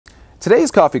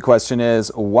Today's coffee question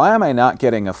is, why am I not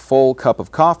getting a full cup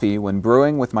of coffee when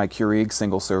brewing with my Keurig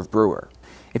single-serve brewer?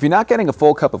 If you're not getting a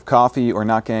full cup of coffee or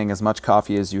not getting as much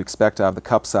coffee as you expect out of the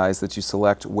cup size that you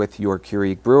select with your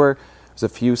Keurig brewer, there's a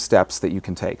few steps that you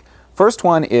can take. First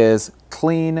one is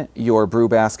clean your brew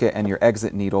basket and your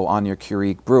exit needle on your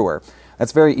Keurig brewer.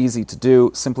 That's very easy to do.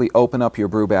 Simply open up your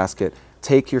brew basket,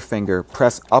 take your finger,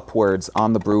 press upwards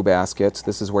on the brew basket.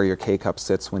 This is where your K-cup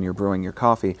sits when you're brewing your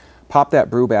coffee. Pop that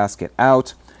brew basket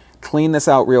out, clean this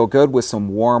out real good with some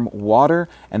warm water,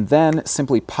 and then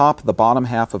simply pop the bottom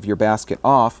half of your basket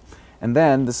off. And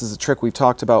then, this is a trick we've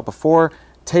talked about before,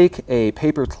 take a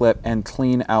paper clip and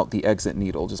clean out the exit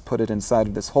needle. Just put it inside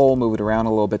of this hole, move it around a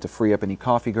little bit to free up any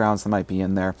coffee grounds that might be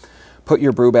in there. Put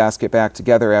your brew basket back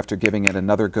together after giving it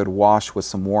another good wash with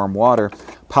some warm water.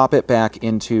 Pop it back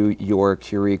into your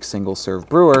Keurig single-serve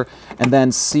brewer, and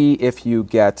then see if you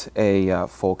get a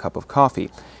full cup of coffee.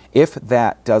 If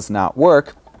that does not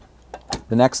work,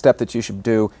 the next step that you should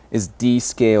do is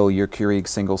descale your Keurig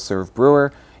single-serve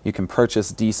brewer. You can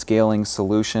purchase descaling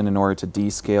solution in order to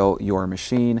descale your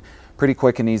machine. Pretty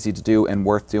quick and easy to do and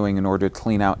worth doing in order to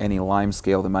clean out any lime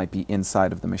scale that might be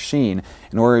inside of the machine.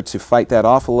 In order to fight that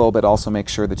off a little bit, also make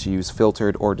sure that you use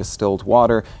filtered or distilled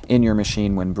water in your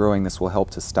machine when brewing. This will help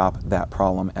to stop that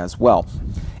problem as well.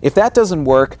 If that doesn't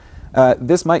work,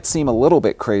 this might seem a little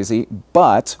bit crazy,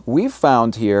 but we've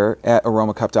found here at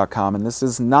Aromacup.com, and this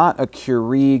is not a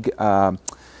Keurig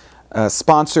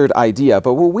sponsored idea,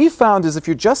 but what we found is if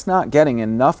you're just not getting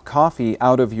enough coffee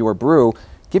out of your brew,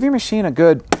 give your machine a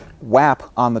good whap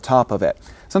on the top of it.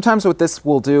 Sometimes what this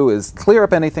will do is clear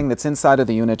up anything that's inside of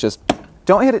the unit. Just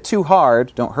don't hit it too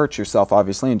hard, don't hurt yourself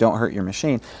obviously, and don't hurt your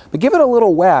machine, but give it a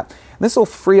little whap. This will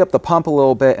free up the pump a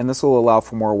little bit, and this will allow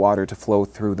for more water to flow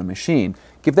through the machine.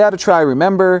 Give that a try.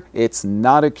 Remember, it's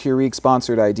not a Keurig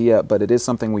sponsored idea, but it is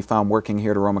something we found working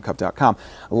here at Aromacup.com.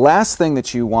 Last thing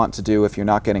that you want to do if you're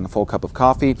not getting a full cup of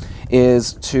coffee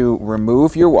is to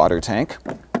remove your water tank,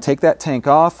 take that tank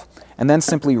off, and then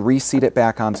simply reseat it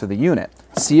back onto the unit.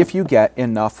 See if you get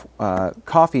enough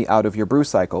coffee out of your brew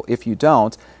cycle. If you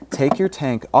don't, take your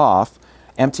tank off,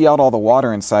 empty out all the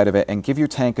water inside of it, and give your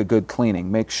tank a good cleaning.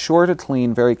 Make sure to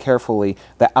clean very carefully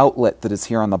the outlet that is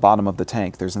here on the bottom of the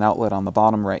tank. There's an outlet on the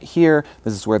bottom right here.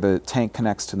 This is where the tank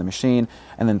connects to the machine.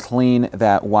 And then clean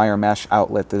that wire mesh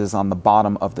outlet that is on the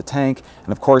bottom of the tank.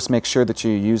 And of course, make sure that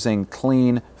you're using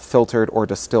clean, filtered, or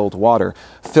distilled water.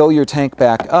 Fill your tank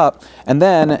back up, and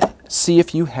then see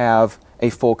if you have a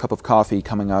full cup of coffee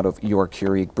coming out of your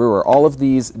Keurig brewer. All of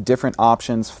these different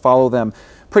options, follow them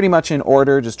pretty much in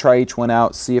order. Just try each one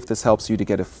out, see if this helps you to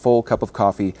get a full cup of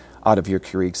coffee out of your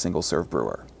Keurig single-serve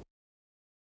brewer.